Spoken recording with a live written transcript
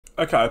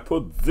Okay, I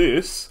put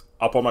this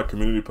up on my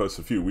community post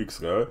a few weeks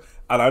ago,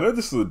 and I know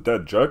this is a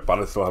dead joke, but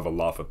I still have a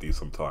laugh at these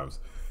sometimes.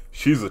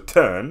 She's a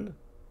 10,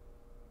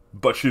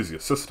 but she's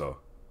your sister.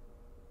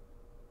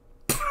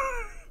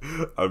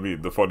 I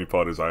mean, the funny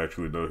part is I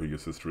actually know who your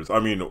sister is. I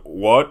mean,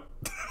 what?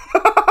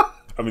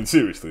 I mean,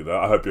 seriously though,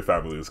 I hope your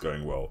family is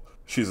going well.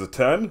 She's a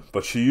 10,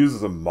 but she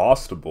uses a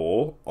Master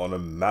Ball on a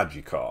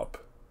Magikarp.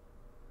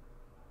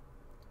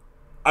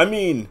 I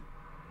mean,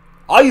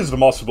 I used a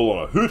Master Ball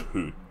on a Hoot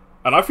Hoot,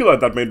 and I feel like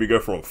that made me go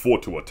from a 4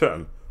 to a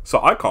 10.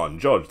 So I can't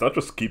judge, that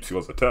just keeps you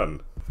as a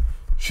 10.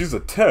 She's a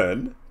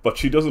 10, but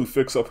she doesn't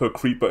fix up her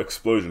creeper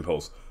explosion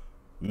holes.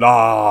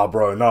 Nah,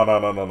 bro,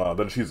 no,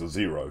 then she's a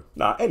 0.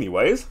 Nah,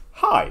 anyways,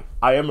 hi,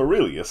 I am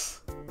Aurelius.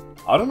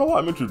 I don't know why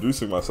I'm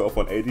introducing myself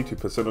when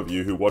 82% of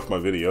you who watch my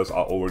videos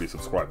are already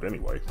subscribed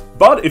anyway.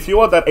 But if you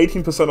are that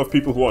 18% of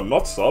people who are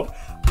not subbed,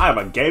 I am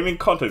a gaming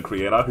content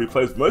creator who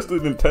plays mostly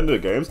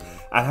Nintendo games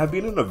and have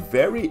been in a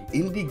very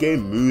indie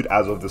game mood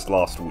as of this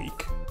last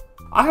week.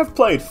 I have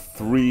played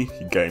 3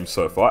 games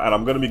so far, and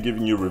I'm going to be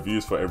giving you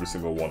reviews for every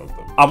single one of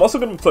them. I'm also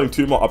going to be playing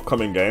 2 more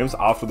upcoming games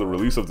after the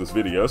release of this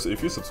video, so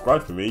if you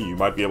subscribe to me, you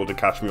might be able to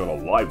catch me on a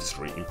live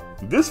stream.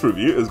 This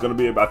review is going to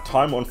be about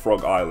Time on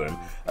Frog Island,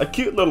 a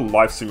cute little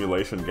life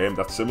simulation game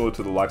that's similar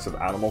to the likes of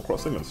Animal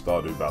Crossing and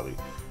Stardew Valley.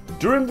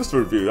 During this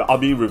review, I'll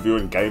be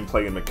reviewing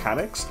gameplay and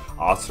mechanics,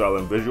 art style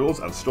and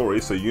visuals, and story,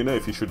 so you know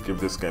if you should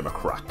give this game a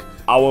crack.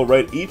 I will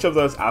rate each of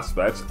those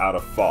aspects out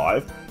of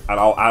 5, and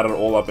I'll add it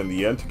all up in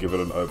the end to give it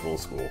an overall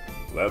score.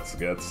 Let's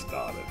get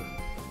started.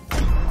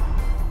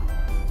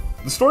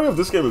 The story of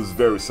this game is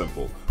very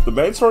simple. The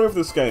main story of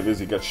this game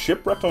is you get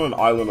shipwrecked on an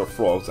island of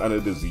frogs, and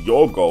it is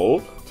your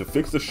goal to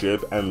fix the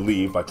ship and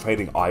leave by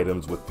trading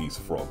items with these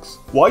frogs.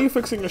 While you're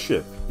fixing a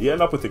ship, you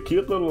end up with a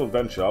cute little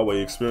adventure where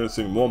you're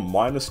experiencing more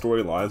minor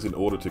storylines in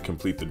order to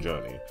complete the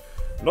journey.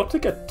 Not to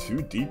get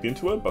too deep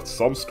into it, but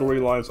some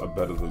storylines are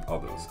better than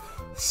others.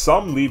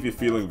 Some leave you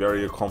feeling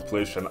very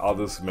accomplished and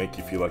others make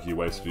you feel like you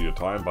wasted your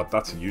time, but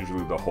that's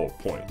usually the whole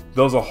point.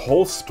 There was a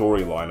whole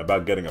storyline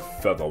about getting a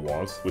feather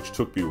once, which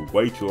took me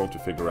way too long to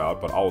figure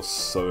out, but I was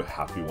so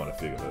happy when I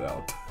figured it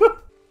out.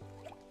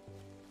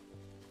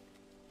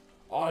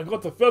 Oh, I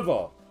got the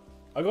feather!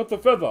 I got the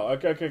feather!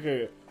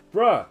 Okay.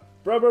 Bruh,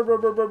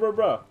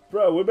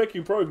 we're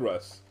making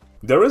progress.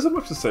 There isn't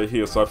much to say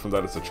here aside from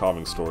that it's a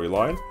charming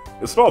storyline.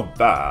 It's not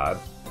bad,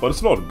 but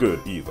it's not good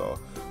either.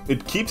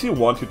 It keeps you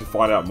wanting to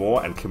find out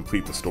more and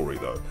complete the story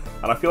though,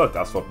 and I feel like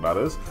that's what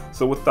matters.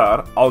 So with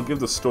that, I'll give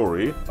the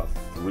story a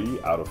 3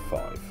 out of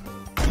 5.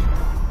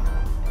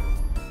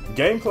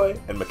 Gameplay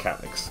and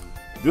mechanics.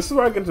 This is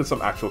where I get into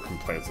some actual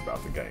complaints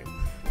about the game.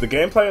 The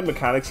gameplay and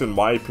mechanics in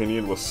my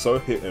opinion was so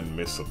hit and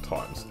miss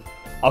sometimes.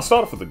 I'll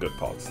start off with the good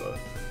parts though.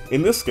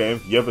 In this game,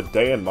 you have a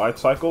day and night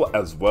cycle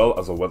as well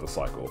as a weather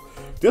cycle.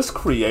 This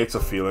creates a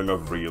feeling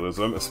of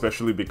realism,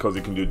 especially because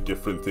you can do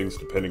different things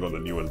depending on the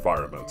new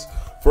environments.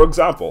 For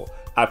example,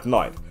 at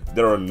night,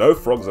 there are no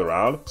frogs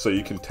around, so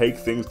you can take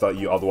things that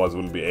you otherwise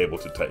wouldn't be able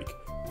to take,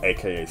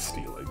 aka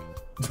stealing.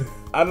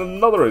 And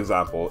another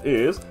example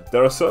is,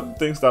 there are certain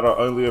things that are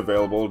only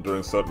available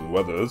during certain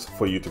weathers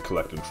for you to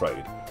collect and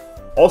trade.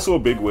 Also a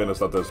big win is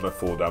that there's no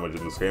fall damage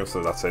in this game,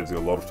 so that saves you a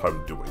lot of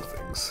time doing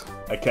things.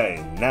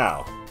 Okay,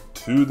 now,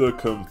 to the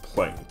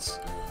complaints.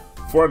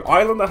 For an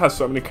island that has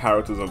so many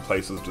characters and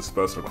places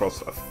dispersed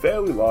across a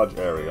fairly large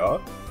area,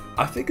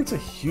 I think it's a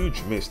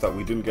huge miss that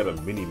we didn't get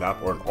a mini-map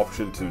or an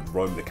option to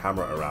roam the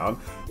camera around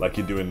like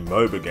you do in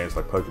MOBA games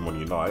like Pokemon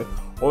Unite,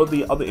 or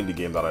the other indie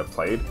game that I've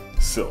played,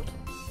 Silt.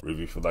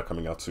 Review for that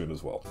coming out soon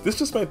as well. This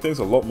just made things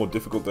a lot more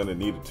difficult than it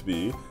needed to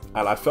be,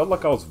 and I felt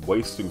like I was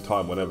wasting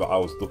time whenever I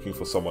was looking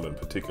for someone in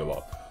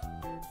particular.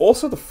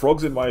 Also, the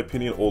frogs in my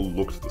opinion all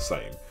looked the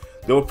same.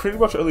 There were pretty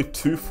much only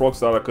 2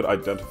 frogs that I could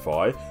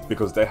identify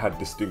because they had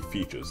distinct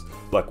features.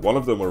 Like one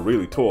of them were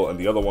really tall and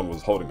the other one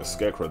was holding a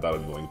scarecrow that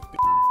annoying.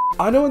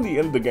 I know in the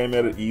end the game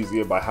made it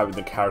easier by having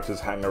the characters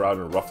hang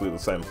around in roughly the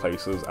same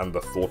places and the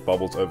thought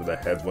bubbles over their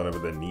heads whenever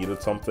they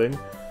needed something.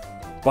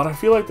 But I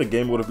feel like the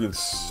game would have been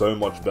so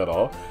much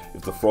better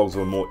if the frogs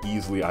were more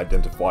easily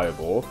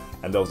identifiable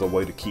and there was a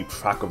way to keep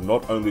track of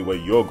not only where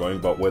you're going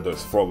but where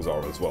those frogs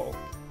are as well.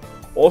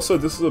 Also,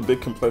 this is a big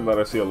complaint that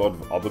I see a lot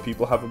of other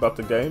people have about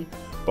the game,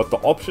 but the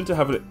option to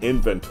have an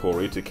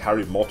inventory to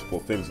carry multiple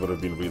things would have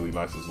been really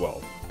nice as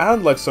well.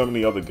 And like so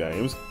many other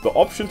games, the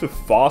option to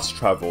fast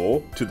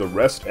travel to the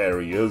rest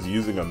areas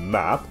using a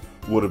map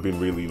would have been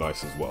really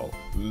nice as well.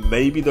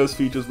 Maybe those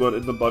features weren't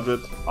in the budget,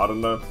 I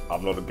don't know,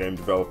 I'm not a game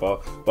developer,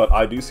 but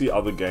I do see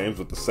other games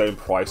with the same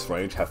price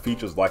range have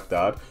features like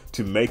that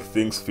to make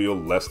things feel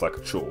less like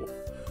a chore.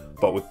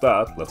 But with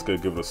that, let's go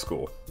give it a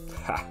score.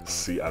 Ha,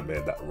 see, I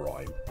made that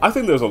rhyme. I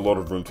think there's a lot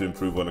of room to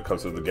improve when it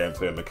comes to the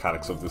gameplay and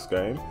mechanics of this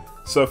game,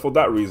 so for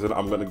that reason,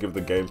 I'm going to give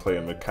the gameplay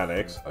and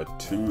mechanics a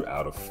 2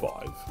 out of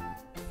 5.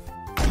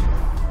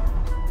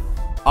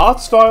 Art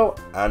style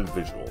and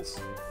visuals.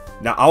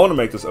 Now, I want to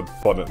make this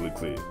abundantly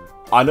clear.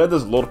 I know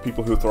there's a lot of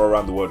people who throw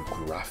around the word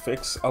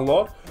graphics a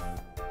lot,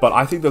 but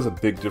I think there's a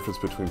big difference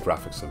between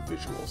graphics and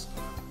visuals.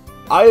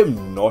 I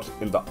am not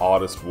in the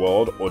artist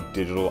world or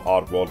digital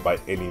art world by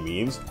any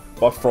means,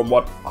 but from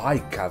what I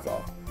gather,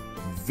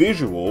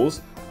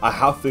 visuals are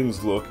how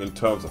things look in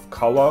terms of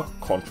color,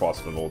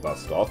 contrast and all that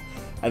stuff,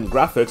 and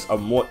graphics are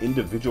more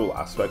individual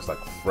aspects like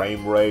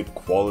frame rate,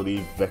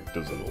 quality,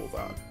 vectors and all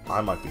that. I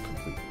might be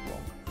completely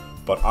wrong,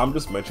 but I'm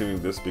just mentioning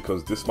this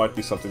because this might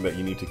be something that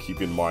you need to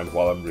keep in mind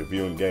while I'm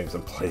reviewing games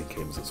and playing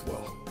games as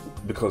well.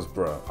 Because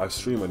bruh, I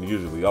stream and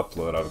usually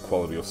upload at a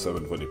quality of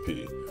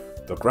 720p.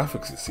 The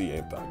graphics you see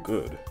ain't that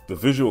good. The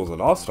visuals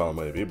and art style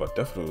maybe, but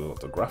definitely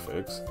not the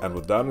graphics. And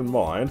with that in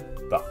mind,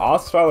 the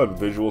art style and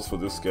visuals for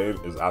this game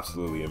is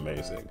absolutely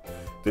amazing.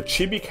 The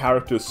chibi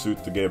characters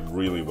suit the game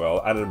really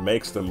well, and it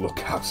makes them look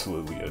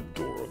absolutely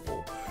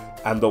adorable.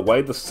 And the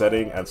way the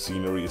setting and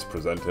scenery is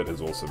presented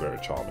is also very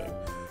charming.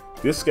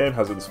 This game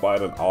has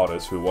inspired an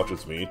artist who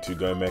watches me to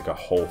go make a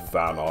whole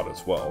fan art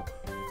as well.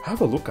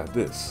 Have a look at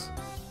this.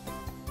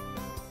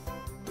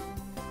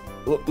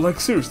 Like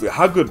seriously,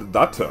 how good did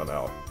that turn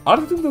out? I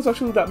don't think there's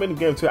actually that many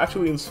games to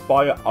actually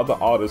inspire other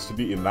artists to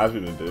be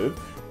imaginative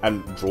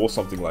and draw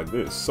something like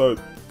this, so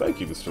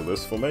thank you Mr.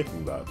 List for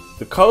making that.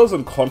 The colours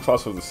and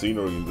contrast of the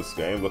scenery in this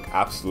game look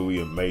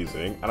absolutely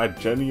amazing, and I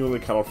genuinely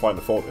cannot find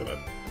a fault in it.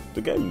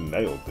 The game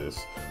nailed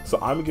this, so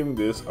I'm giving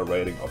this a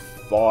rating of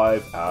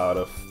 5 out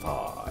of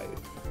 5.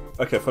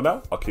 Okay, for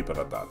now, I'll keep it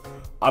at that.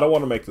 I don't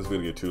want to make this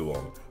video too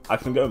long. I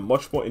can go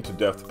much more into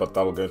depth, but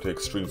that'll go into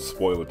extreme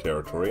spoiler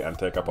territory and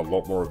take up a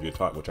lot more of your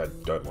time, which I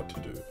don't want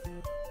to do.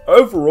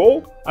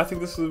 Overall, I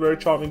think this is a very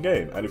charming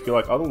game, and if you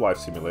like other life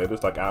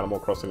simulators like Animal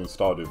Crossing and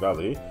Stardew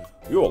Valley,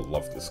 you'll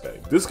love this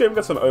game. This game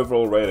gets an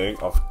overall rating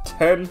of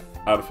 10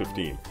 out of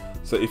 15,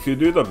 so if you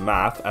do the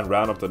math and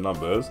round up the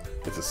numbers,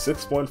 it's a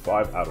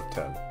 6.5 out of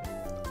 10.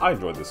 I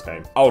enjoyed this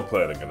game. I would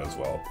play it again as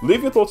well.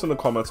 Leave your thoughts in the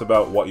comments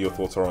about what your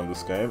thoughts are on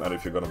this game and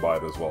if you're going to buy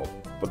it as well.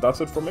 But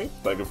that's it from me.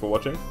 Thank you for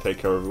watching. Take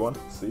care everyone.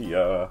 See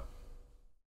ya.